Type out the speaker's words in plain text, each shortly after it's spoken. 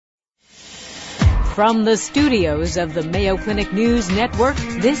From the studios of the Mayo Clinic News Network,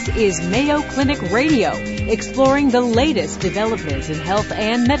 this is Mayo Clinic Radio, exploring the latest developments in health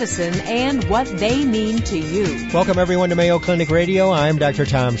and medicine and what they mean to you. Welcome, everyone, to Mayo Clinic Radio. I'm Dr.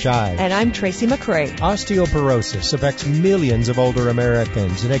 Tom Shive. And I'm Tracy McCray. Osteoporosis affects millions of older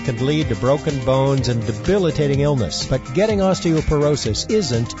Americans, and it can lead to broken bones and debilitating illness. But getting osteoporosis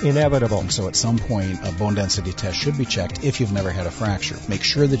isn't inevitable. So at some point, a bone density test should be checked if you've never had a fracture. Make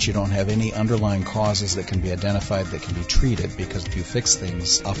sure that you don't have any underlying causes that can be identified, that can be treated, because if you fix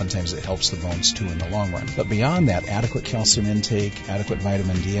things, oftentimes it helps the bones too in the long run. But beyond that, adequate calcium intake, adequate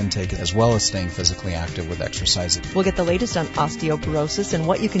vitamin D intake, as well as staying physically active with exercising. We'll get the latest on osteoporosis and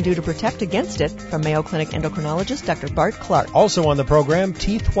what you can do to protect against it from Mayo Clinic endocrinologist Dr. Bart Clark. Also on the program,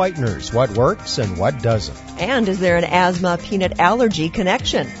 teeth whiteners, what works and what doesn't. And is there an asthma peanut allergy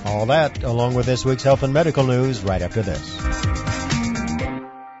connection? All that, along with this week's health and medical news, right after this.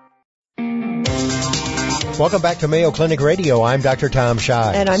 Welcome back to Mayo Clinic Radio. I'm Dr. Tom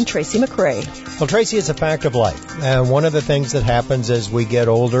Shive. And I'm Tracy McCray. Well, Tracy, it's a fact of life. And one of the things that happens as we get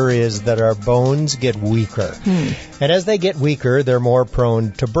older is that our bones get weaker. And as they get weaker, they're more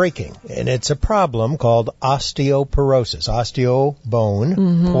prone to breaking. And it's a problem called osteoporosis. Osteo,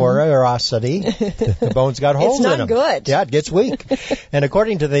 bone, porosity. The bones got holes in them. It's not good. Yeah, it gets weak. And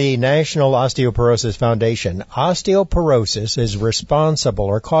according to the National Osteoporosis Foundation, osteoporosis is responsible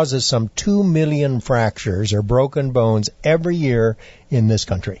or causes some 2 million fractures or broken bones every year in this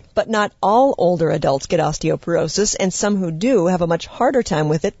country. But not all older adults get osteoporosis, and some who do have a much harder time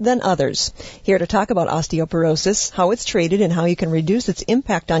with it than others. Here to talk about osteoporosis, how it's treated, and how you can reduce its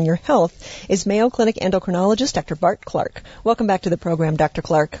impact on your health is Mayo Clinic endocrinologist Dr. Bart Clark. Welcome back to the program, Dr.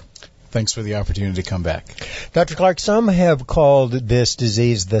 Clark. Thanks for the opportunity to come back. Dr. Clark, some have called this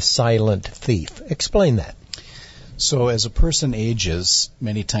disease the silent thief. Explain that. So as a person ages,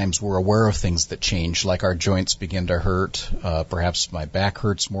 many times we're aware of things that change, like our joints begin to hurt. Perhaps my back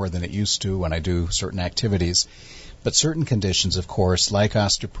hurts more than it used to when I do certain activities. But certain conditions, of course, like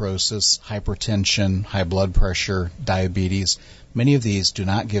osteoporosis, hypertension, high blood pressure, diabetes, many of these do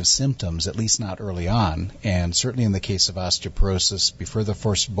not give symptoms, at least not early on. And certainly in the case of osteoporosis, before the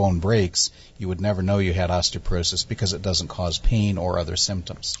first bone breaks, you would never know you had osteoporosis because it doesn't cause pain or other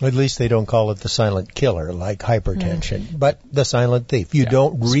symptoms. At least they don't call it the silent killer like hypertension, but the silent thief. You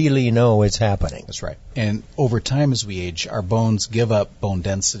don't really know it's happening. That's right. And over time as we age, our bones give up bone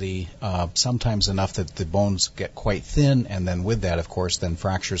density, sometimes enough that the bones get quite thin, and then with that, of course, then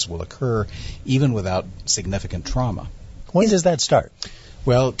fractures will occur even without significant trauma. When does that start?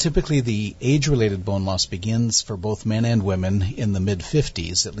 Well, typically the age-related bone loss begins for both men and women in the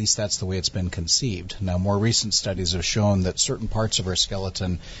mid-50s. At least that's the way it's been conceived. Now, more recent studies have shown that certain parts of our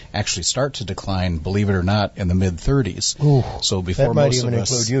skeleton actually start to decline, believe it or not, in the mid-30s. Ooh, so before that might most even of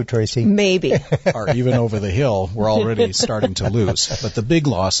us include you, Tracy. Maybe. are even over the hill, we're already starting to lose. But the big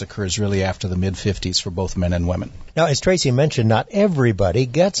loss occurs really after the mid-50s for both men and women. Now, as Tracy mentioned, not everybody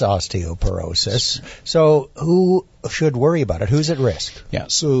gets osteoporosis. So who should worry about it? Who's at risk? Yeah,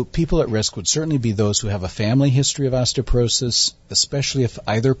 so people at risk would certainly be those who have a family history of osteoporosis, especially if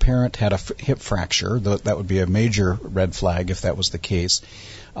either parent had a hip fracture. That would be a major red flag if that was the case.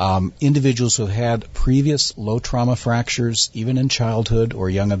 Individuals who have had previous low trauma fractures, even in childhood or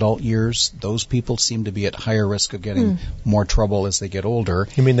young adult years, those people seem to be at higher risk of getting more trouble as they get older.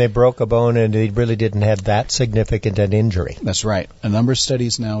 You mean they broke a bone and they really didn't have that significant an injury? That's right. A number of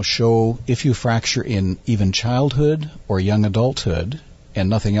studies now show if you fracture in even childhood or young adulthood, and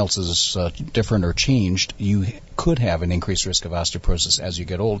nothing else is different or changed, you could have an increased risk of osteoporosis as you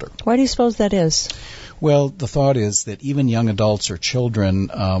get older. Why do you suppose that is? Well, the thought is that even young adults or children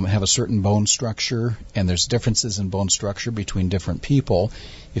have a certain bone structure, and there's differences in bone structure between different people.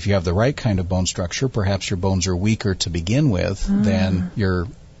 If you have the right kind of bone structure, perhaps your bones are weaker to begin with than your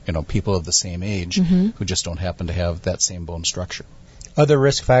people of the same age who just don't happen to have that same bone structure. Other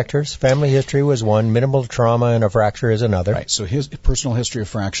risk factors, family history was one, minimal trauma and a fracture is another. Right, so his personal history of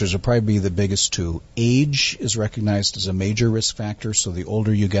fractures will probably be the biggest two. Age is recognized as a major risk factor, so the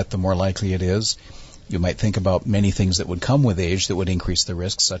older you get, the more likely it is. You might think about many things that would come with age that would increase the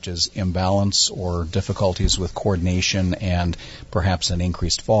risk, such as imbalance or difficulties with coordination and perhaps an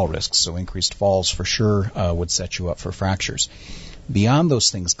increased fall risk. So increased falls for sure would set you up for fractures. Beyond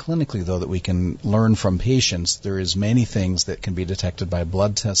those things clinically, though, that we can learn from patients, there is many things that can be detected by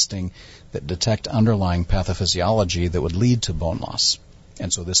blood testing that detect underlying pathophysiology that would lead to bone loss.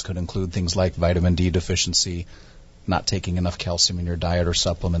 And so this could include things like vitamin D deficiency, not taking enough calcium in your diet or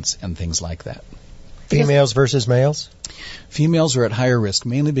supplements, and things like that. Females versus males? Females are at higher risk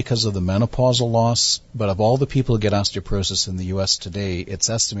mainly because of the menopausal loss, but of all the people who get osteoporosis in the U.S. today, it's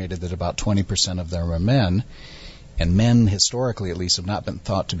estimated that about 20% of them are men, and men, historically at least, have not been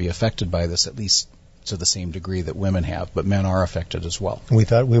thought to be affected by this, at least to the same degree that women have, but men are affected as well. We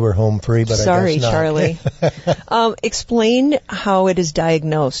thought we were home free, but Sorry, I guess not. Charlie. Explain how it is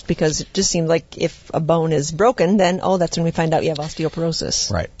diagnosed, because it just seems like if a bone is broken, then, that's when we find out you have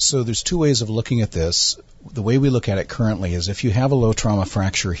osteoporosis. Right. So there's two ways of looking at this. The way we look at it currently is if you have a low trauma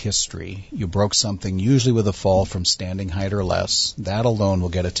fracture history, you broke something usually with a fall from standing height or less, that alone will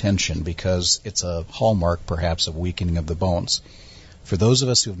get attention because it's a hallmark perhaps of weakening of the bones. For those of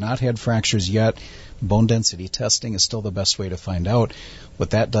us who have not had fractures yet, bone density testing is still the best way to find out.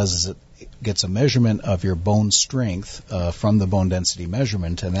 What that does is it gets a measurement of your bone strength from the bone density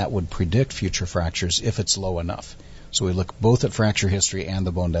measurement, and that would predict future fractures if it's low enough. So we look both at fracture history and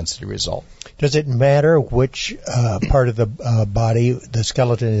the bone density result. Does it matter which part of the body, the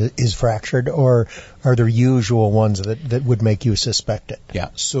skeleton, is fractured, or are there usual ones that would make you suspect it? Yeah,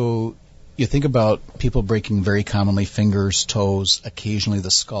 so you think about people breaking very commonly fingers, toes, occasionally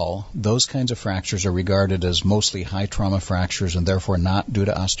the skull. Those kinds of fractures are regarded as mostly high trauma fractures and therefore not due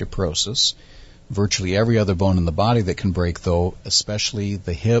to osteoporosis. Virtually every other bone in the body that can break, though, especially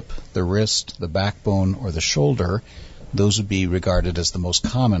the hip, the wrist, the backbone, or the shoulder, those would be regarded as the most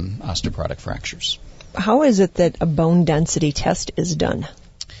common osteoporotic fractures. How is it that a bone density test is done?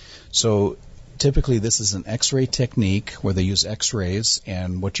 So typically this is an X-ray technique where they use X-rays,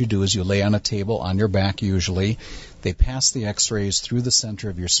 and what you do is you lay on a table on your back usually. They pass the X-rays through the center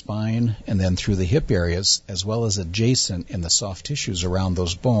of your spine and then through the hip areas as well as adjacent in the soft tissues around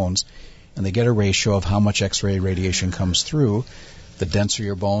those bones, and they get a ratio of how much X-ray radiation comes through. The denser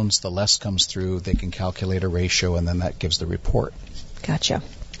your bones, the less comes through. They can calculate a ratio, and then that gives the report. Gotcha.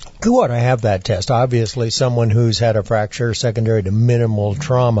 Who ought to have that test? Obviously, someone who's had a fracture secondary to minimal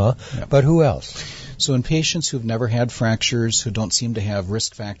trauma, but who else? So in patients who've never had fractures, who don't seem to have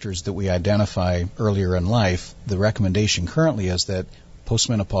risk factors that we identify earlier in life, the recommendation currently is that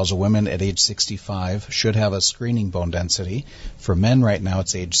postmenopausal women at age 65 should have a screening bone density. For men right now,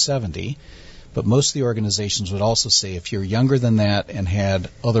 it's age 70. But most of the organizations would also say if you're younger than that and had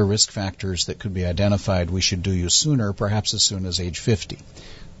other risk factors that could be identified, we should do you sooner, perhaps as soon as age 50.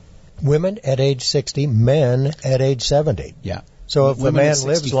 Women at age 60, men at age 70. Yeah. So if a man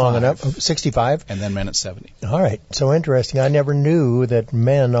lives long enough, 65? And then men at 70. All right. So interesting. I never knew that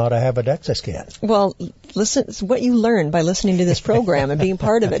men ought to have a DEXA scan. Well, listen, it's what you learn by listening to this program and being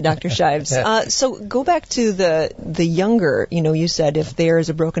part of it, Dr. Shives. So go back to the younger, you said if there is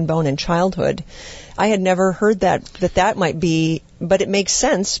a broken bone in childhood. I had never heard that might be, but it makes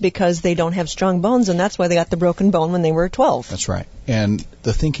sense because they don't have strong bones, and that's why they got the broken bone when they were 12. That's right. And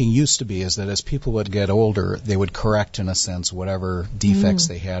the thinking used to be is that as people would get older, they would correct, in a sense, whatever defects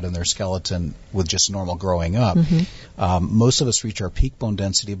they had in their skeleton with just normal growing up. Most of us reach our peak bone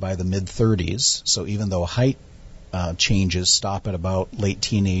density by the mid-30s, so even though height changes stop at about late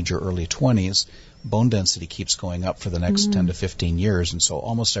teenage or early 20s, bone density keeps going up for the next 10 to 15 years, and so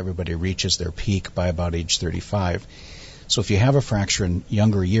almost everybody reaches their peak by about age 35. So if you have a fracture in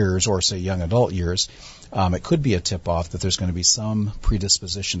younger years, or say young adult years, it could be a tip-off that there's going to be some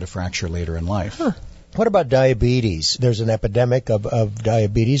predisposition to fracture later in life. What about diabetes? There's an epidemic of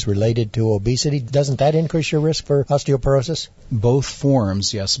diabetes related to obesity. Doesn't that increase your risk for osteoporosis? Both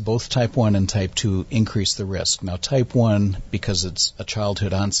forms, yes, both type 1 and type 2 increase the risk. Now, type 1, because it's a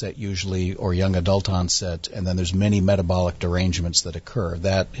childhood onset usually, or young adult onset, and then there's many metabolic derangements that occur.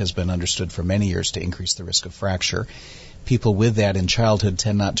 That has been understood for many years to increase the risk of fracture. People with that in childhood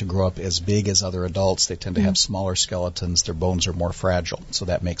tend not to grow up as big as other adults. They tend to have smaller skeletons. Their bones are more fragile, so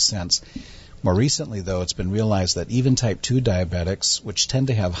that makes sense. More recently, though, it's been realized that even type 2 diabetics, which tend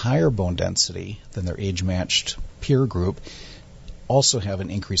to have higher bone density than their age-matched peer group, also have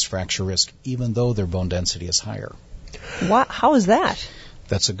an increased fracture risk, even though their bone density is higher. How is that?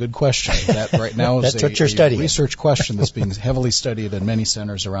 That's a good question. That right now is That's what you're studying. Research question that's being heavily studied in many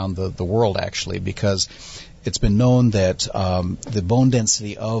centers around the world, actually, because it's been known that the bone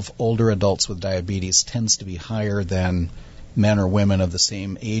density of older adults with diabetes tends to be higher than men or women of the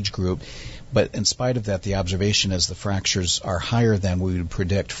same age group. But in spite of that, the observation is the fractures are higher than we would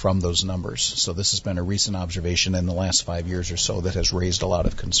predict from those numbers. So this has been a recent observation in the last 5 years or so that has raised a lot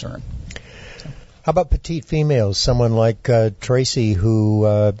of concern. How about petite females? Someone like Tracy, who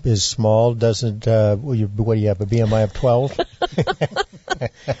is small, doesn't, what do you have, a BMI of 12?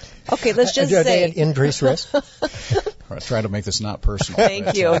 Okay, let's just Are say. they at increased risk? try to make this not personal.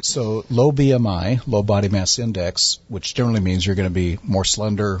 Thank you. So low BMI, low body mass index, which generally means you're going to be more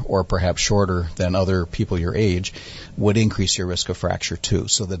slender or perhaps shorter than other people your age, would increase your risk of fracture too.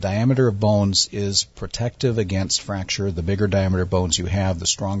 So the diameter of bones is protective against fracture. The bigger diameter bones you have, the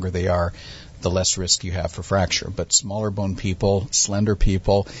stronger they are, the less risk you have for fracture. But smaller bone people, slender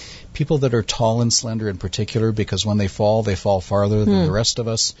people, people that are tall and slender in particular, because when they fall farther than the rest of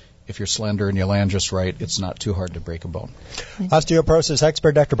us. If you're slender and you land just right, it's not too hard to break a bone. Osteoporosis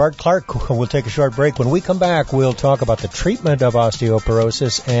expert Dr. Bart Clark will take a short break. When we come back, we'll talk about the treatment of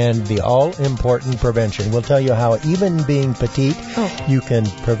osteoporosis and the all-important prevention. We'll tell you how even being petite, you can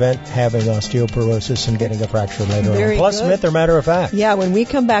prevent having osteoporosis and getting a fracture later on. Plus, myth or matter of fact. Yeah, when we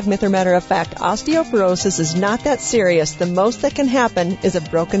come back, myth or matter of fact, osteoporosis is not that serious. The most that can happen is a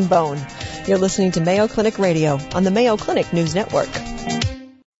broken bone. You're listening to Mayo Clinic Radio on the Mayo Clinic News Network.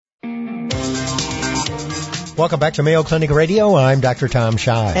 Welcome back to Mayo Clinic Radio. I'm Dr. Tom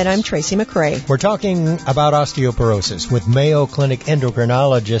Shives. And I'm Tracy McRae. We're talking about osteoporosis with Mayo Clinic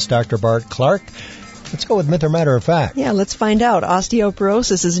endocrinologist Dr. Bart Clark. Let's go with myth or matter of fact. Yeah, let's find out.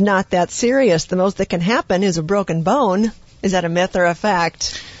 Osteoporosis is not that serious. The most that can happen is a broken bone. Is that a myth or a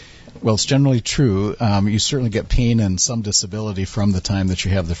fact? Well, it's generally true. You certainly get pain and some disability from the time that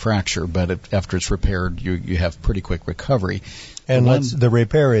you have the fracture, but after it's repaired, you have pretty quick recovery. And the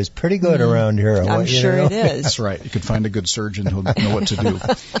repair is pretty good around here. I'm sure it is. That's right. You could find a good surgeon who'll know what to do.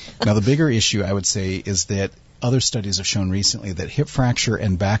 Now, the bigger issue, I would say, is that other studies have shown recently that hip fracture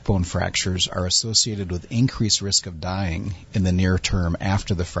and backbone fractures are associated with increased risk of dying in the near term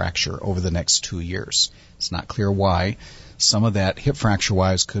after the fracture over the next 2 years. It's not clear why. Some of that hip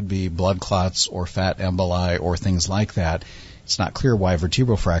fracture-wise could be blood clots or fat emboli or things like that. It's not clear why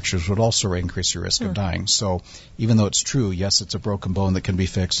vertebral fractures would also increase your risk of dying. So even though it's true, yes, it's a broken bone that can be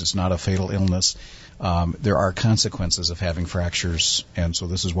fixed. It's not a fatal illness. There are consequences of having fractures, and so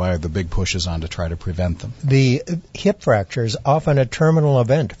this is why the big push is on to try to prevent them. The hip fracture is often a terminal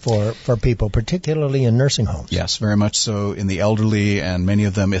event for people, particularly in nursing homes. Yes, very much so in the elderly, and many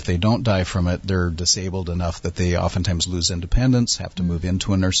of them, if they don't die from it, they're disabled enough that they oftentimes lose independence, have to move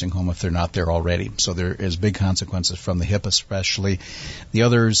into a nursing home if they're not there already. So there is big consequences from the hip especially. The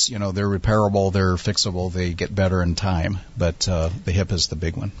others, they're repairable, they're fixable, they get better in time, but the hip is the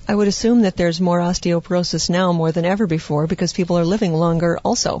big one. I would assume that there's more osteoporosis now more than ever before because people are living longer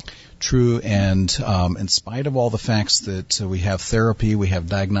also. True, and in spite of all the facts that we have therapy, we have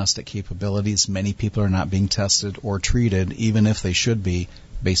diagnostic capabilities, many people are not being tested or treated, even if they should be,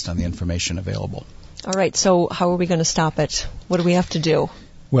 based on the information available. All right, so how are we going to stop it? What do we have to do?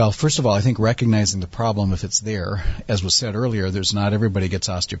 Well, first of all, I think recognizing the problem if it's there. As was said earlier, not everybody gets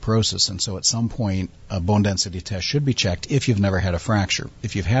osteoporosis, and so at some point a bone density test should be checked if you've never had a fracture.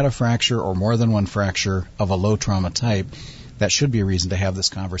 If you've had a fracture or more than one fracture of a low trauma type, that should be a reason to have this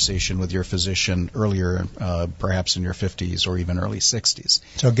conversation with your physician earlier, perhaps in your 50s or even early 60s.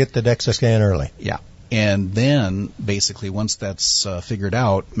 So get the DEXA scan early. Yeah. And then, basically, once that's figured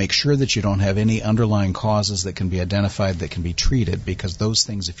out, make sure that you don't have any underlying causes that can be identified that can be treated, because those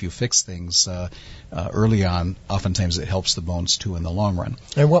things, if you fix things early on, oftentimes it helps the bones, too, in the long run.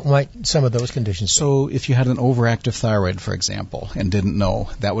 And what might some of those conditions be? So if you had an overactive thyroid, for example, and didn't know,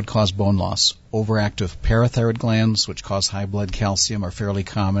 that would cause bone loss. Overactive parathyroid glands, which cause high blood calcium, are fairly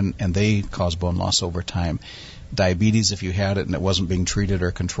common, and they cause bone loss over time. Diabetes, if you had it and it wasn't being treated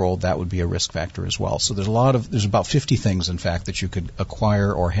or controlled, that would be a risk factor as well. So there's about 50 things, in fact, that you could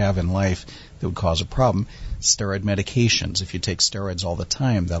acquire or have in life that would cause a problem. Steroid medications, if you take steroids all the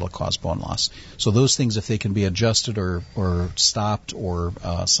time, that'll cause bone loss. So those things, if they can be adjusted or stopped or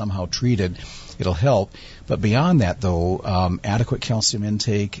somehow treated, it'll help. But beyond that, though, adequate calcium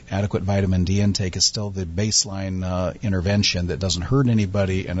intake, adequate vitamin D intake is still the baseline intervention that doesn't hurt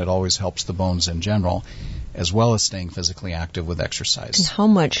anybody, and it always helps the bones in general, as well as staying physically active with exercise. And how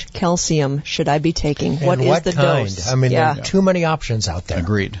much calcium should I be taking? And what is the kind? dose? I mean, there are too many options out there.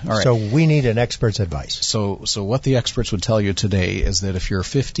 Agreed. All right. So we need an expert's advice. So what the experts would tell you today is that if you're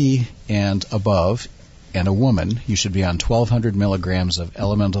 50 and above and a woman, you should be on 1,200 milligrams of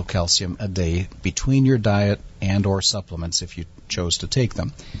elemental calcium a day between your diet and or supplements if you chose to take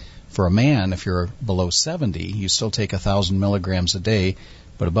them. For a man, if you're below 70, you still take 1,000 milligrams a day,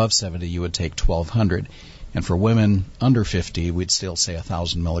 but above 70, you would take 1,200. And for women under 50, we'd still say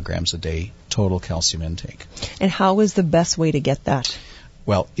 1,000 milligrams a day total calcium intake. And how is the best way to get that?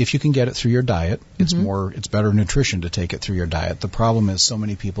 Well, if you can get it through your diet, it's better nutrition to take it through your diet. The problem is so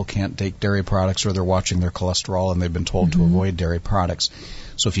many people can't take dairy products, or they're watching their cholesterol and they've been told to avoid dairy products.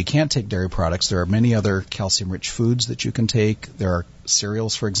 So if you can't take dairy products, there are many other calcium-rich foods that you can take. There are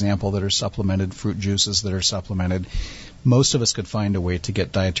cereals, for example, that are supplemented, fruit juices that are supplemented. Most of us could find a way to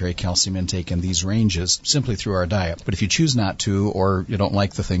get dietary calcium intake in these ranges simply through our diet. But if you choose not to, or you don't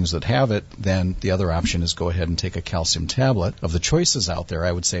like the things that have it, then the other option is go ahead and take a calcium tablet. Of the choices out there,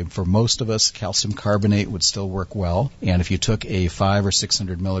 I would say for most of us, calcium carbonate would still work well. And if you took a 500 or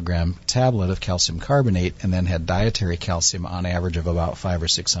 600 milligram tablet of calcium carbonate and then had dietary calcium on average of about 500 or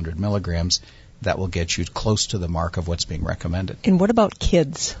 600 milligrams, that will get you close to the mark of what's being recommended. And what about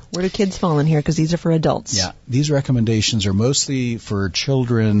kids? Where do kids fall in here? Because these are for adults. Yeah, these recommendations are mostly for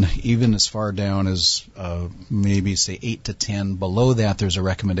children, even as far down as maybe, say, 8 to 10. Below that, there's a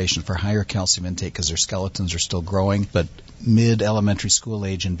recommendation for higher calcium intake because their skeletons are still growing. But mid-elementary school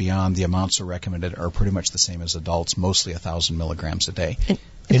age and beyond, the amounts are recommended are pretty much the same as adults, mostly 1,000 milligrams a day.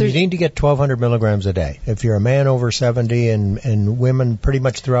 And you need to get 1,200 milligrams a day if you're a man over 70 and women pretty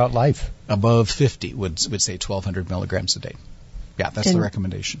much throughout life. Above 50 would say 1,200 milligrams a day. Yeah, that's the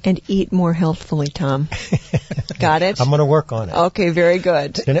recommendation. And eat more healthfully, Tom. Got it? I'm going to work on it. Okay, very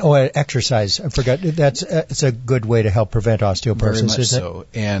good. And exercise. I forgot. It's a good way to help prevent osteoporosis, very much isn't so.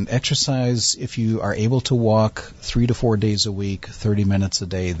 And exercise, if you are able to walk 3 to 4 days a week, 30 minutes a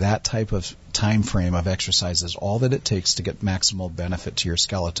day, that type of time frame of exercise is all that it takes to get maximal benefit to your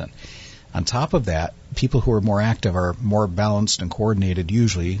skeleton. On top of that, people who are more active are more balanced and coordinated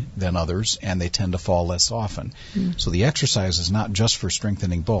usually than others, and they tend to fall less often. So the exercise is not just for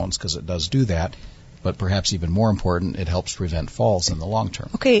strengthening bones, because it does do that, but perhaps even more important, it helps prevent falls in the long term.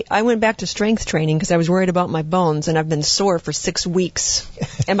 Okay, I went back to strength training because I was worried about my bones, and I've been sore for 6 weeks.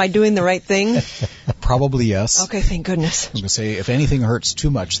 Am I doing the right thing? Probably yes. Okay, thank goodness. I was going to say, if anything hurts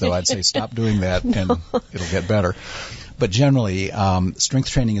too much, though, I'd say stop doing that, and it'll get better. But generally, strength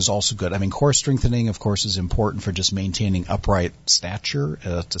training is also good. I mean, core strengthening, of course, is important for just maintaining upright stature,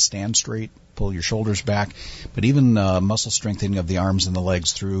 to stand straight, pull your shoulders back. But even muscle strengthening of the arms and the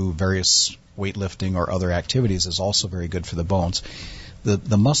legs through various weightlifting or other activities is also very good for the bones.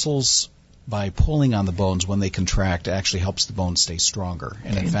 The muscles, by pulling on the bones when they contract, actually helps the bones stay stronger.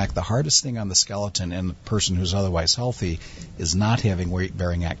 And in fact, the hardest thing on the skeleton in a person who's otherwise healthy is not having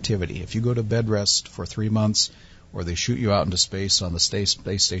weight-bearing activity. If you go to bed rest for 3 months, or they shoot you out into space on the space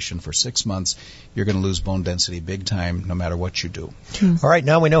station for 6 months, you're going to lose bone density big time no matter what you do. All right,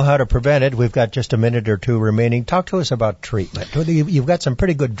 now we know how to prevent it. We've got just a minute or two remaining. Talk to us about treatment. You've got some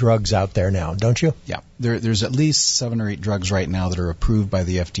pretty good drugs out there now, don't you? Yeah, there's at least 7 or 8 drugs right now that are approved by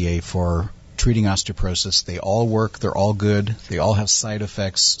the FDA for treating osteoporosis. They all work. They're all good. They all have side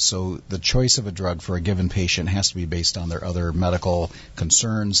effects. So the choice of a drug for a given patient has to be based on their other medical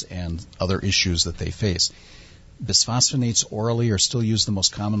concerns and other issues that they face. Bisphosphonates orally are still used the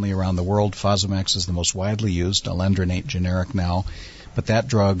most commonly around the world. Fosamax is the most widely used, alendronate generic now. But that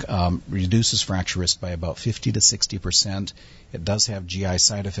drug reduces fracture risk by about 50 to 60%. It does have GI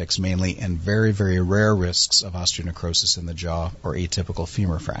side effects mainly, and very, very rare risks of osteonecrosis in the jaw or atypical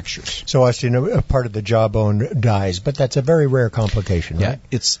femur fractures. So part of the jawbone dies, but that's a very rare complication, right? Yeah,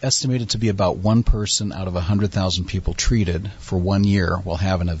 it's estimated to be about 1 person out of 100,000 people treated for 1 year will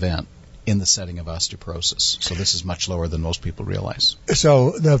have an event in the setting of osteoporosis. So this is much lower than most people realize.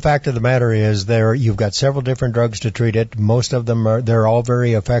 So the fact of the matter is you've got several different drugs to treat it. Most of them they're all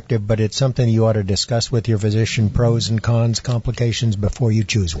very effective, but it's something you ought to discuss with your physician, pros and cons, complications before you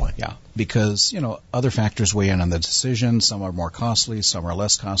choose one. Yeah, because, other factors weigh in on the decision. Some are more costly, some are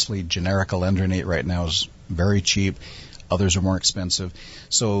less costly. Generic alendronate right now is very cheap. Others are more expensive.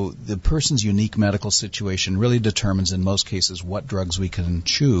 So the person's unique medical situation really determines in most cases what drugs we can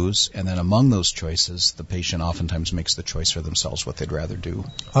choose, and then among those choices, the patient oftentimes makes the choice for themselves what they'd rather do.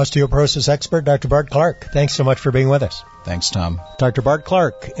 Osteoporosis expert Dr. Bart Clark, thanks so much for being with us. Thanks, Tom. Dr. Bart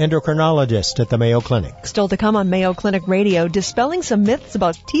Clark, endocrinologist at the Mayo Clinic. Still to come on Mayo Clinic Radio, dispelling some myths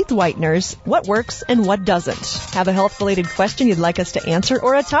about teeth whiteners, what works and what doesn't. Have a health-related question you'd like us to answer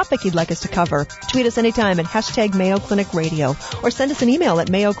or a topic you'd like us to cover? Tweet us anytime at hashtag Mayo Clinic Radio or send us an email at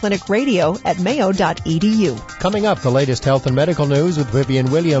mayoclinicradio@mayo.edu. Coming up, the latest health and medical news with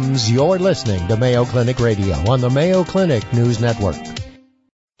Vivian Williams. You're listening to Mayo Clinic Radio on the Mayo Clinic News Network.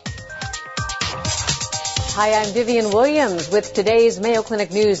 Hi, I'm Vivian Williams with today's Mayo Clinic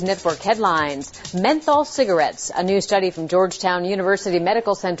News Network headlines. Menthol cigarettes. A new study from Georgetown University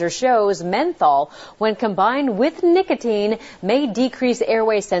Medical Center shows menthol, when combined with nicotine, may decrease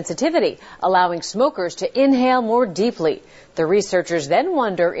airway sensitivity, allowing smokers to inhale more deeply. The researchers then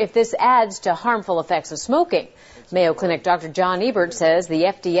wonder if this adds to harmful effects of smoking. Mayo Clinic Dr. John Ebert says the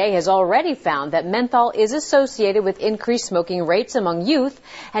FDA has already found that menthol is associated with increased smoking rates among youth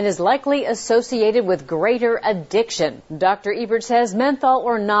and is likely associated with greater addiction. Dr. Ebert says menthol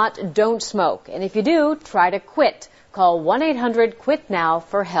or not, don't smoke. And if you do, try to quit. Call 1-800-QUIT-NOW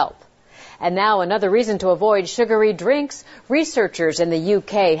for help. And now another reason to avoid sugary drinks. Researchers in the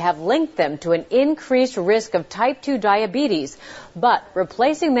UK have linked them to an increased risk of type 2 diabetes. But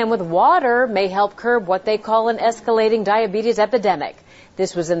replacing them with water may help curb what they call an escalating diabetes epidemic.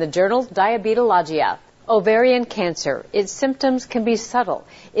 This was in the journal Diabetologia. Ovarian cancer. Its symptoms can be subtle.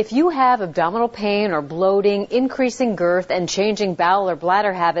 If you have abdominal pain or bloating, increasing girth, and changing bowel or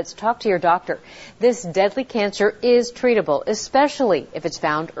bladder habits, talk to your doctor. This deadly cancer is treatable, especially if it's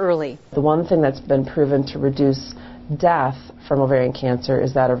found early. The one thing that's been proven to reduce death from ovarian cancer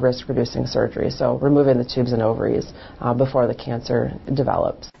is that of risk-reducing surgery, so removing the tubes and ovaries before the cancer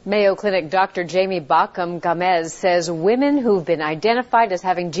develops. Mayo Clinic Dr. Jamie Backham-Gamez says women who've been identified as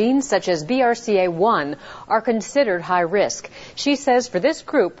having genes such as BRCA1 are considered high risk. She says for this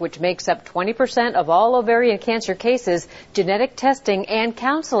group, which makes up 20% of all ovarian cancer cases, genetic testing and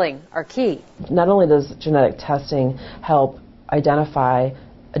counseling are key. Not only does genetic testing help identify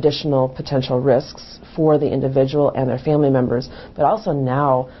additional potential risks for the individual and their family members, but also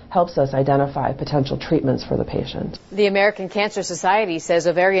now helps us identify potential treatments for the patient. The American Cancer Society says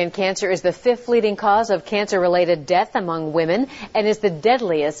ovarian cancer is the 5th leading cause of cancer-related death among women and is the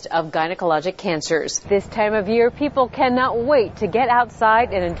deadliest of gynecologic cancers. This time of year, people cannot wait to get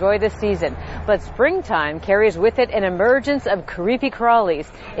outside and enjoy the season. But springtime carries with it an emergence of creepy crawlies,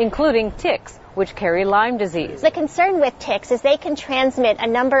 including ticks, which carry Lyme disease. The concern with ticks is they can transmit a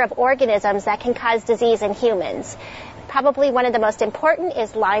number of organisms that can cause disease in humans. Probably one of the most important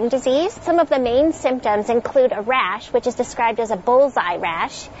is Lyme disease. Some of the main symptoms include a rash, which is described as a bullseye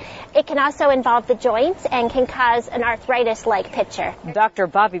rash. It can also involve the joints and can cause an arthritis-like picture. Dr.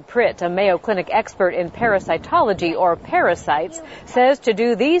 Bobby Pritt, a Mayo Clinic expert in parasitology or parasites, says to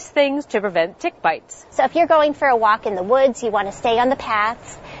do these things to prevent tick bites. So if you're going for a walk in the woods, you want to stay on the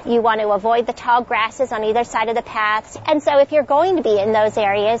paths. You want to avoid the tall grasses on either side of the paths. And so if you're going to be in those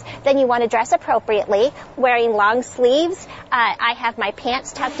areas, then you want to dress appropriately, wearing long sleeves. I have my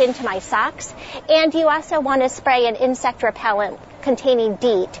pants tucked into my socks. And you also want to spray an insect repellent containing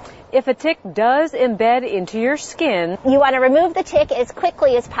DEET. If a tick does embed into your skin, you want to remove the tick as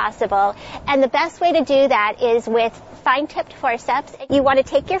quickly as possible. And the best way to do that is with fine-tipped forceps. You want to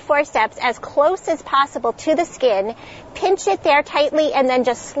take your forceps as close as possible to the skin, pinch it there tightly, and then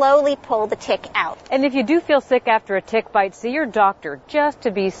just slowly pull the tick out. And if you do feel sick after a tick bite, see your doctor just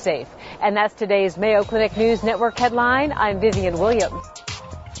to be safe. And that's today's Mayo Clinic News Network headline. I'm Vivian Williams.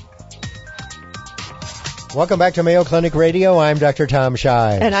 Welcome back to Mayo Clinic Radio. I'm Dr. Tom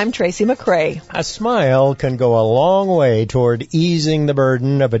Shives. And I'm Tracy McCray. A smile can go a long way toward easing the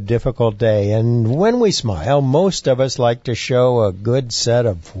burden of a difficult day. And when we smile, most of us like to show a good set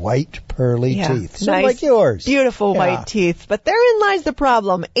of white, pearly teeth. So Nice, like yours. Beautiful white teeth. But therein lies the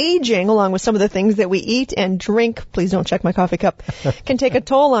problem. Aging, along with some of the things that we eat and drink, please don't check my coffee cup, can take a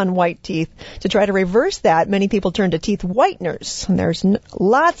toll on white teeth. To try to reverse that, many people turn to teeth whiteners. And there's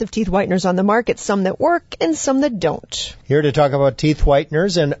lots of teeth whiteners on the market, some that work and some that don't. Here to talk about teeth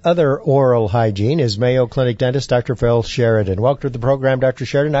whiteners and other oral hygiene is Mayo Clinic dentist Dr. Phil Sheridan. Welcome to the program, Dr.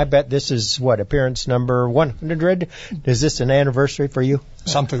 Sheridan. I bet this is, appearance number 100? Is this an anniversary for you?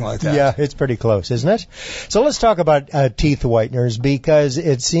 Something like that. Yeah, it's pretty close, isn't it? So let's talk about teeth whiteners, because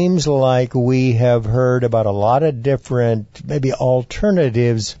it seems like we have heard about a lot of different, maybe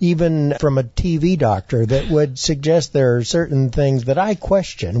alternatives, even from a TV doctor, that would suggest there are certain things that I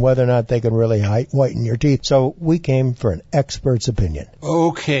question whether or not they can really whiten your teeth. So we came for an expert's opinion.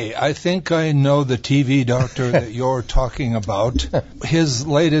 Okay, I think I know the TV doctor that you're talking about. His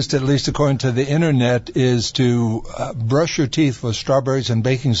latest, at least according to the internet, is to brush your teeth with strawberries and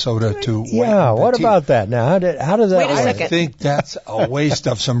baking soda to whiten the what teeth. about that now? How does that Wait a work? second. I think that's a waste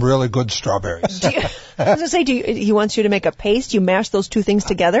of some really good strawberries. I was going to say, he wants you to make a paste. You mash those two things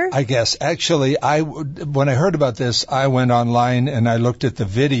together? I guess. Actually, when I heard about this, I went online and I looked at the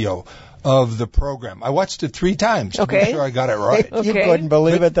video of the program. I watched it 3 times to make sure I got it right. You couldn't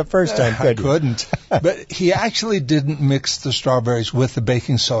believe it the first time, could you? I couldn't. But he actually didn't mix the strawberries with the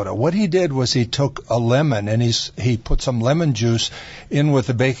baking soda. What he did was he took a lemon and he put some lemon juice in with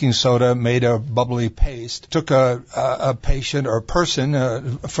the baking soda, made a bubbly paste, took a patient or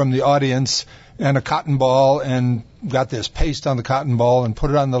person from the audience and a cotton ball and got this paste on the cotton ball and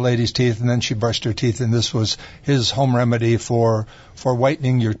put it on the lady's teeth, and then she brushed her teeth, and this was his home remedy for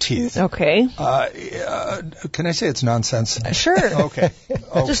whitening your teeth. Okay. Can I say it's nonsense? Sure. Okay.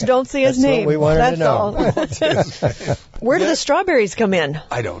 Just don't say his name. What we wanted That's to know. all. Where do the strawberries come in?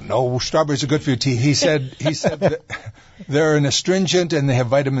 I don't know. Strawberries are good for your teeth. He said that they're an astringent and they have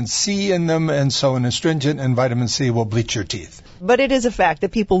vitamin C in them, and so an astringent and vitamin C will bleach your teeth. But it is a fact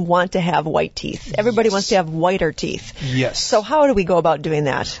that people want to have white teeth. Everybody wants to have whiter teeth. Yes. So how do we go about doing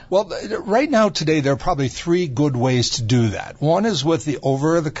that? Well, right now today there are probably 3 good ways to do that. One is with the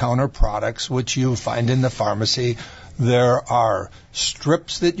over-the-counter products, which you find in the pharmacy. There are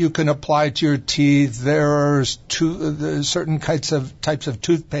strips that you can apply to your teeth. There are certain types of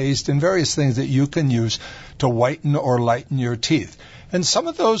toothpaste and various things that you can use to whiten or lighten your teeth. And some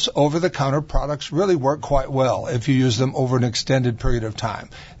of those over-the-counter products really work quite well if you use them over an extended period of time.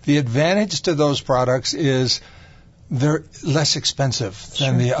 The advantage to those products is they're less expensive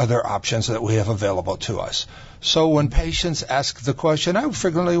than the other options that we have available to us. So when patients ask the question, I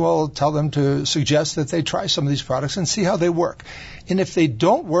frequently will tell them to suggest that they try some of these products and see how they work. And if they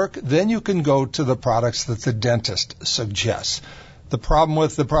don't work, then you can go to the products that the dentist suggests. The problem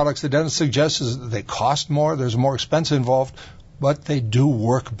with the products the dentist suggests is that they cost more, there's more expense involved, but they do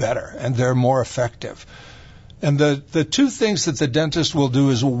work better and they're more effective. And the 2 things that the dentist will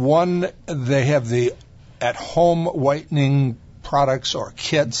do is, one, they have the at-home whitening products or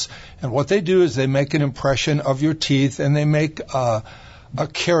kits, and what they do is they make an impression of your teeth, and they make a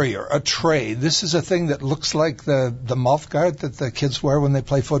carrier, a tray. This is a thing that looks like the mouth guard that the kids wear when they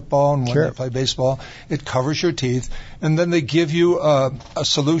play football and when they play baseball. It covers your teeth, and then they give you a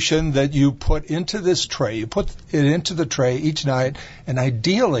solution that you put into this tray. You put it into the tray each night, and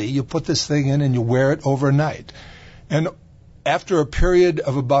ideally you put this thing in and you wear it overnight. And after a period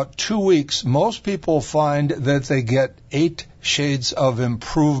of about 2 weeks, most people find that they get 8 shades of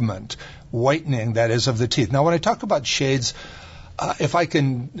improvement, whitening, that is, of the teeth. Now, when I talk about shades, if I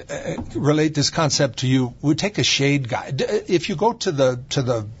can relate this concept to you, we take a shade guide. If you go to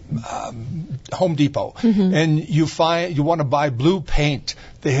the Home Depot and you want to buy blue paint,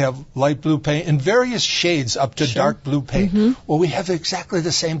 they have light blue paint in various shades up to dark blue paint. Well, we have exactly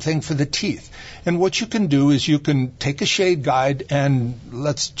the same thing for the teeth. And what you can do is you can take a shade guide and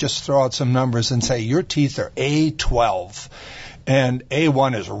let's just throw out some numbers and say your teeth are A12 and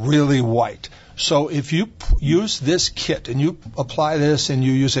A1 is really white. So if you use this kit and you apply this and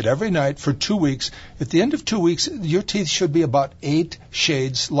you use it every night for 2 weeks, at the end of 2 weeks, your teeth should be about 8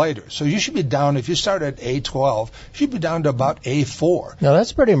 shades lighter. So you should be down, if you start at A12, you should be down to about A4. Now,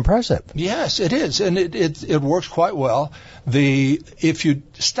 that's pretty impressive. Yes, it is, and it works quite well. If you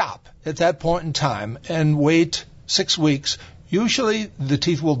stop at that point in time and wait 6 weeks, usually the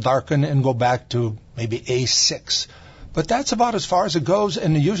teeth will darken and go back to maybe A6. But that's about as far as it goes,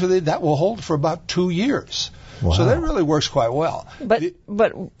 and usually that will hold for about 2 years. Wow. So that really works quite well.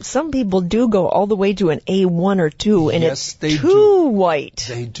 But some people do go all the way to an A1 or 2, and yes, it's too white.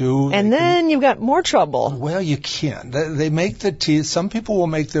 They do. And then you've got more trouble. Well, you can. They make the teeth, some people will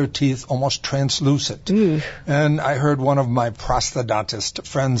make their teeth almost translucent. And I heard one of my prosthodontist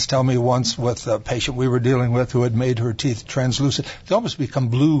friends tell me once with a patient we were dealing with who had made her teeth translucent, they almost become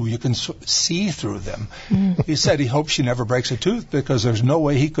blue. You can see through them. He said he hopes she never breaks a tooth because there's no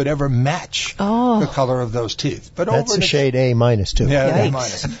way he could ever match the color of those teeth. But that's a shade A minus too. Yeah, A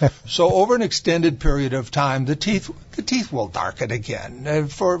minus. So over an extended period of time, the teeth will darken again.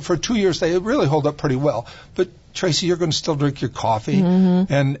 For 2 years, they really hold up pretty well. But Tracy, you're going to still drink your coffee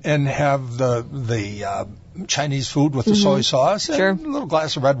and have the Chinese food with the soy sauce and a little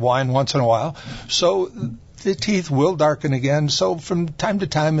glass of red wine once in a while. So the teeth will darken again. So from time to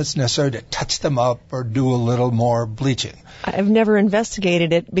time, it's necessary to touch them up or do a little more bleaching. I've never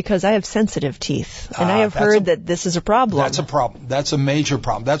investigated it because I have sensitive teeth, and I have heard that this is a problem. That's a problem. That's a major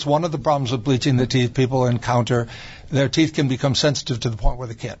problem. That's one of the problems with bleaching the teeth people encounter. Their teeth can become sensitive to the point where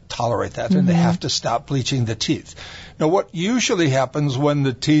they can't tolerate that, and they have to stop bleaching the teeth. Now, what usually happens when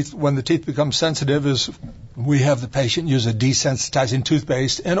the teeth become sensitive is we have the patient use a desensitizing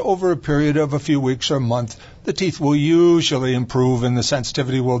toothpaste, and over a period of a few weeks or a month, the teeth will usually improve and the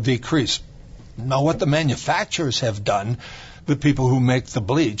sensitivity will decrease. Now, what the manufacturers have done, the people who make the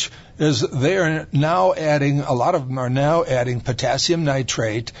bleach, is they are now adding, a lot of them are now adding potassium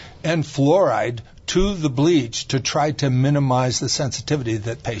nitrate and fluoride to the bleach to try to minimize the sensitivity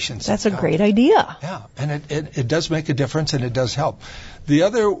that patients have. That's a great idea. Yeah, and it does make a difference and it does help. The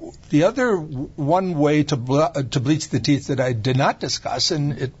other one way to bleach the teeth that I did not discuss,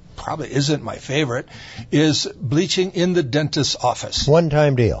 and it probably isn't my favorite, is bleaching in the dentist's office.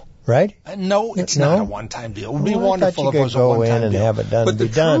 One-time deal. right? No, it's not a one-time deal. It would be wonderful if it was a go one-time in and deal. have it done. But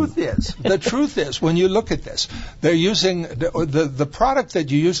the truth is, when you look at this, they're using the product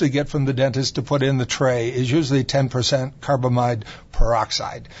that you usually get from the dentist to put in the tray is usually 10% carbamide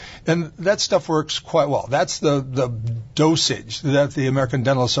peroxide, and that stuff works quite well. That's the dosage that the American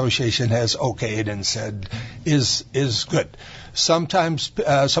Dental Association has okayed and said is good. Sometimes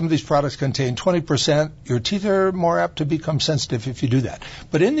some of these products contain 20%. Your teeth are more apt to become sensitive if you do that.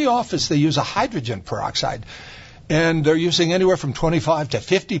 But in the office, they use a hydrogen peroxide. And they're using anywhere from 25 to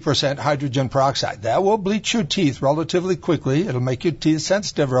 50% hydrogen peroxide. That will bleach your teeth relatively quickly. It'll make your teeth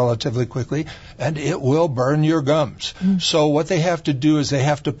sensitive relatively quickly, and it will burn your gums. So what they have to do is they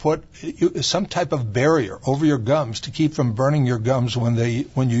have to put some type of barrier over your gums to keep from burning your gums when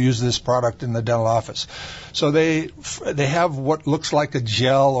you use this product in the dental office. So they have what looks like a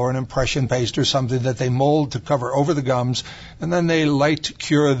gel or an impression paste or something that they mold to cover over the gums, and then they light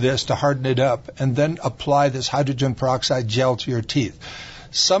cure this to harden it up, and then apply this hydrogen peroxide gel to your teeth.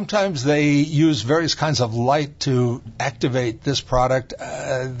 Sometimes they use various kinds of light to activate this product.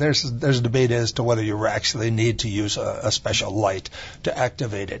 There's a debate as to whether you actually need to use a special light to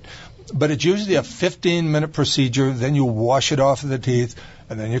activate it. But it's usually a 15-minute procedure. Then you wash it off of the teeth,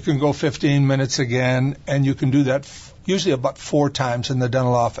 and then you can go 15 minutes again, and you can do that usually about 4 times in the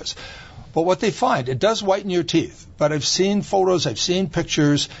dental office. But what they find, it does whiten your teeth. But I've seen photos, I've seen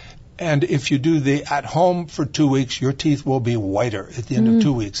pictures, and if you do the at home for 2 weeks, your teeth will be whiter at the end of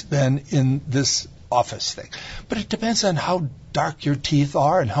 2 weeks than in this office thing. But it depends on how dark your teeth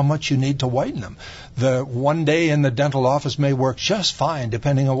are and how much you need to whiten them. The one day in the dental office may work just fine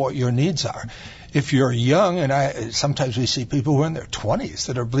depending on what your needs are. If you're young, and sometimes we see people who are in their 20s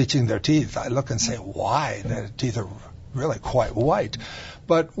that are bleaching their teeth, I look and say, why? Their teeth are really quite white.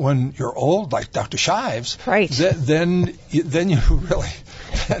 But when you're old, like Dr. Shives, right. then you really...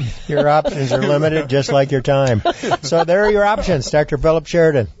 Your options are limited, just like your time. So there are your options, Dr. Philip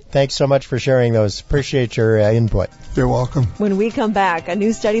Sheridan. Thanks so much for sharing those. Appreciate your input. You're welcome. When we come back, a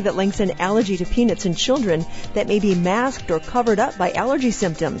new study that links an allergy to peanuts in children that may be masked or covered up by allergy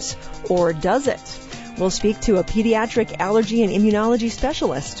symptoms. Or does it? We'll speak to a pediatric allergy and immunology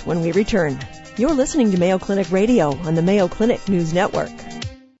specialist when we return. You're listening to Mayo Clinic Radio on the Mayo Clinic News Network.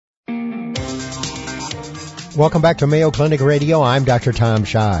 Welcome back to Mayo Clinic Radio. I'm Dr. Tom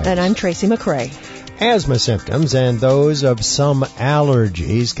Shives. And I'm Tracy McCrae. Asthma symptoms and those of some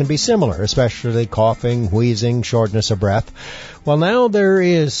allergies can be similar, especially coughing, wheezing, shortness of breath. Well, now there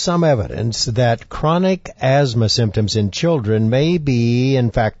is some evidence that chronic asthma symptoms in children may be, in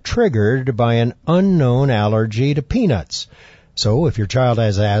fact, triggered by an unknown allergy to peanuts. So if your child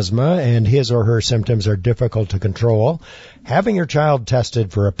has asthma and his or her symptoms are difficult to control, having your child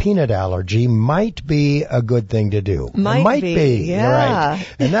tested for a peanut allergy might be a good thing to do. Might be. Yeah. Right.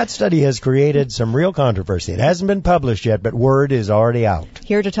 And that study has created some real controversy. It hasn't been published yet, but word is already out.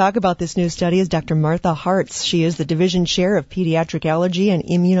 Here to talk about this new study is Dr. Martha Hartz. She is the Division Chair of Pediatric Allergy and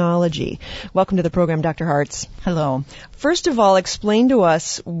Immunology. Welcome to the program, Dr. Hartz. Hello. First of all, explain to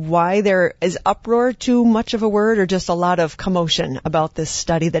us why there is uproar too much of a word or just a lot of commotion about this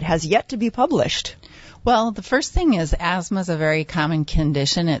study that has yet to be published. Well, the first thing is asthma is a very common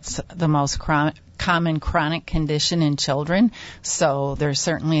condition. It's the most common chronic condition in children, so there's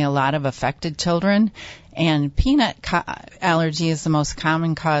certainly a lot of affected children. And peanut allergy is the most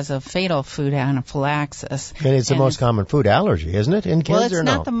common cause of fatal food anaphylaxis. And it's the most common food allergy, isn't it, in kids or no? Well, it's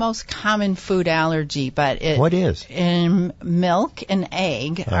not the most common food allergy, but what is? In milk and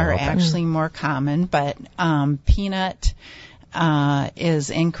egg are actually more common, but peanut is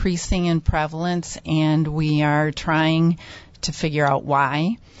increasing in prevalence, and we are trying to figure out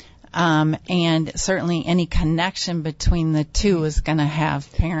why. And certainly any connection between the two is going to have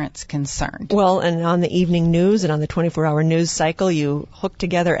parents concerned. Well, and on the evening news and on the 24-hour news cycle, you hook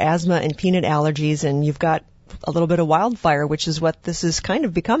together asthma and peanut allergies, and you've got a little bit of wildfire, which is what this is kind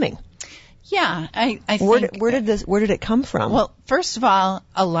of becoming. Yeah, I think. Where did it come from? Well, first of all,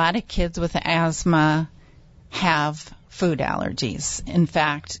 a lot of kids with asthma have food allergies. In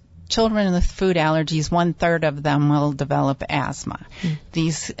fact, children with food allergies, 1/3 of them will develop asthma.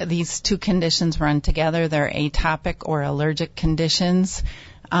 These two conditions run together. They're atopic or allergic conditions,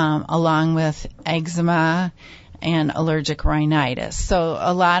 along with eczema and allergic rhinitis. So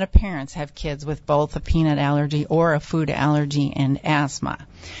a lot of parents have kids with both a peanut allergy or a food allergy and asthma.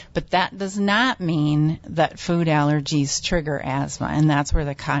 But that does not mean that food allergies trigger asthma, and that's where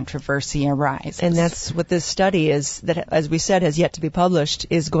the controversy arises. And that's what this study is, that, as we said, has yet to be published,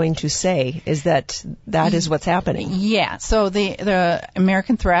 is going to say, is that is what's happening. Yeah. So the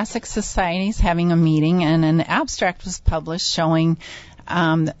American Thoracic Society is having a meeting, and an abstract was published showing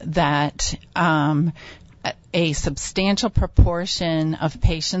that a substantial proportion of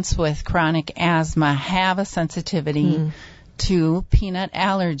patients with chronic asthma have a sensitivity to peanut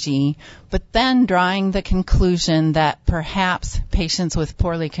allergy, but then drawing the conclusion that perhaps patients with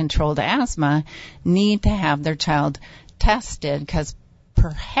poorly controlled asthma need to have their child tested because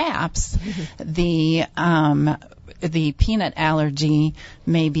perhaps the peanut allergy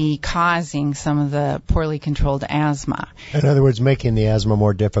may be causing some of the poorly controlled asthma. In other words, making the asthma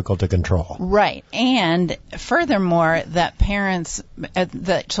more difficult to control. Right. And furthermore,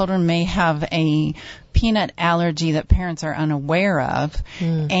 that children may have a peanut allergy that parents are unaware of,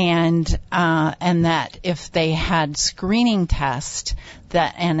 and that if they had screening tests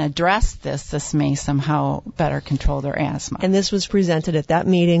and addressed this may somehow better control their asthma. And this was presented at that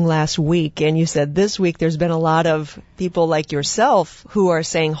meeting last week, and you said this week there's been a lot of people like yourself who are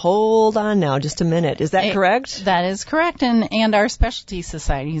saying, hold on now, just a minute. Is that correct? That is correct, and our specialty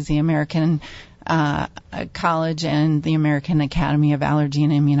societies, the American College and the American Academy of Allergy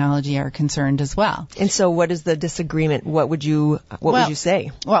and Immunology, are concerned as well. And so what is the disagreement? What would you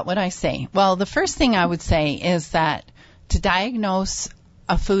say? What would I say? Well, the first thing I would say is that to diagnose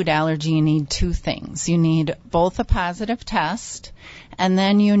a food allergy, you need two things. You need both a positive test, and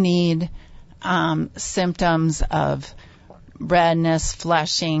then you need symptoms of redness,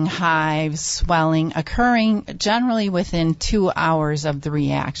 flushing, hives, swelling occurring generally within 2 hours of the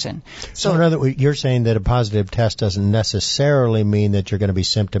reaction. So in other words, you're saying that a positive test doesn't necessarily mean that you're going to be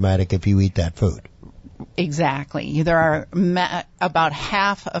symptomatic if you eat that food. Exactly. There are about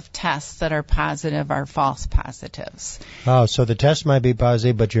half of tests that are positive are false positives. Oh, so the test might be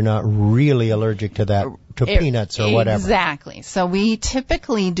positive, but you're not really allergic to peanuts or whatever. Exactly. So we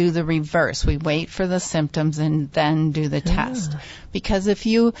typically do the reverse. We wait for the symptoms and then do the test. Because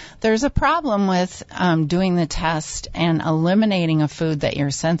there's a problem with doing the test and eliminating a food that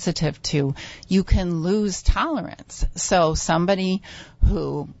you're sensitive to, you can lose tolerance. So somebody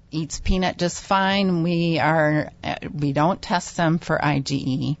who eats peanut just fine, we don't test them for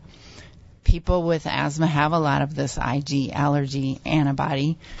IgE. People with asthma have a lot of this Ig allergy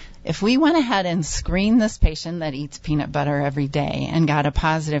antibody. If we went ahead and screened this patient that eats peanut butter every day and got a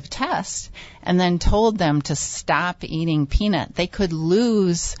positive test and then told them to stop eating peanut, they could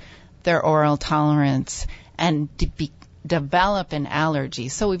lose their oral tolerance and develop an allergy.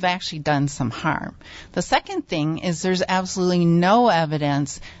 So we've actually done some harm. The second thing is there's absolutely no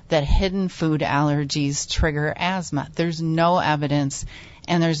evidence that hidden food allergies trigger asthma. There's no evidence.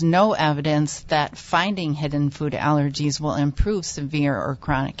 And there's no evidence that finding hidden food allergies will improve severe or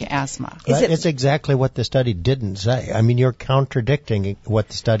chronic asthma. It's exactly what the study didn't say. I mean, you're contradicting what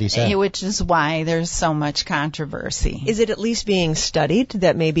the study said. Which is why there's so much controversy. Is it at least being studied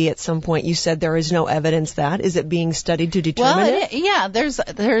that maybe at some point you said there is no evidence that? Is it being studied to determine it? Yeah,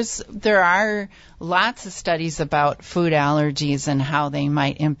 there are lots of studies about food allergies and how they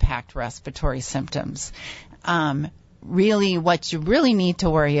might impact respiratory symptoms. Really, what you really need to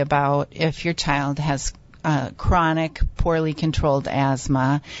worry about if your child has chronic, poorly controlled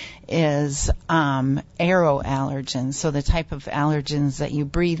asthma is aeroallergens, so the type of allergens that you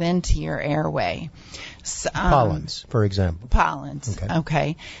breathe into your airway. Pollens, for example. Pollens,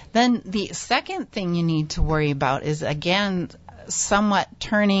 okay. Then the second thing you need to worry about is, again, somewhat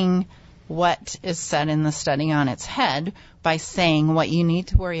turning what is said in the study on its head by saying what you need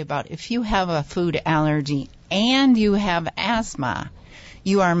to worry about. If you have a food allergy and you have asthma,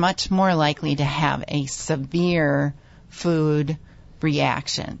 you are much more likely to have a severe food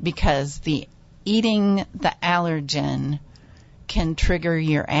reaction because eating the allergen can trigger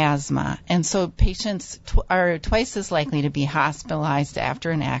your asthma. And so patients are twice as likely to be hospitalized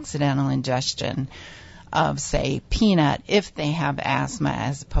after an accidental ingestion of, say, peanut if they have asthma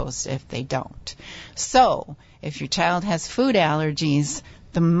as opposed to if they don't. So if your child has food allergies,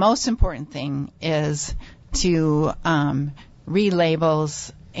 the most important thing is to read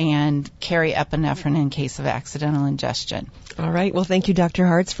labels and carry epinephrine in case of accidental ingestion. All right. Well, thank you, Dr.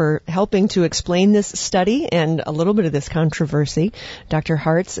 Hartz, for helping to explain this study and a little bit of this controversy. Dr.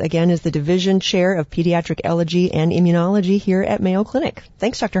 Hartz, again, is the Division Chair of Pediatric Allergy and Immunology here at Mayo Clinic.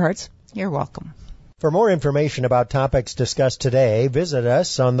 Thanks, Dr. Hartz. You're welcome. For more information about topics discussed today, visit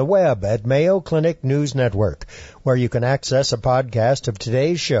us on the web at Mayo Clinic News Network, where you can access a podcast of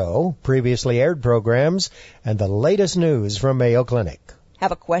today's show, previously aired programs, and the latest news from Mayo Clinic.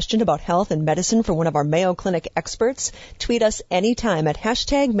 Have a question about health and medicine for one of our Mayo Clinic experts? Tweet us anytime at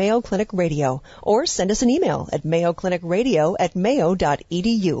 #Mayo Clinic Radio or send us an email at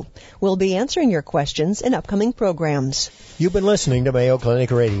mayoclinicradio@mayo.edu. We'll be answering your questions in upcoming programs. You've been listening to Mayo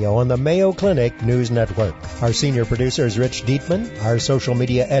Clinic Radio on the Mayo Clinic News Network. Our senior producer is Rich Dietman, our social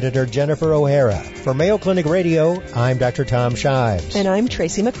media editor Jennifer O'Hara. For Mayo Clinic Radio, I'm Dr. Tom Shives. And I'm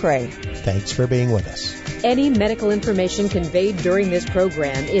Tracy McCrae. Thanks for being with us. Any medical information conveyed during this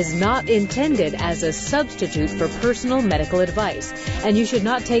program is not intended as a substitute for personal medical advice, and you should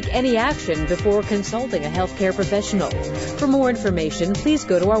not take any action before consulting a healthcare professional. For more information, please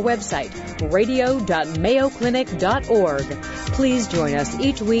go to our website, radio.mayoclinic.org. Please join us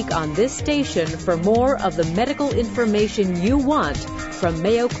each week on this station for more of the medical information you want from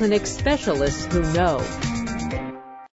Mayo Clinic specialists who know.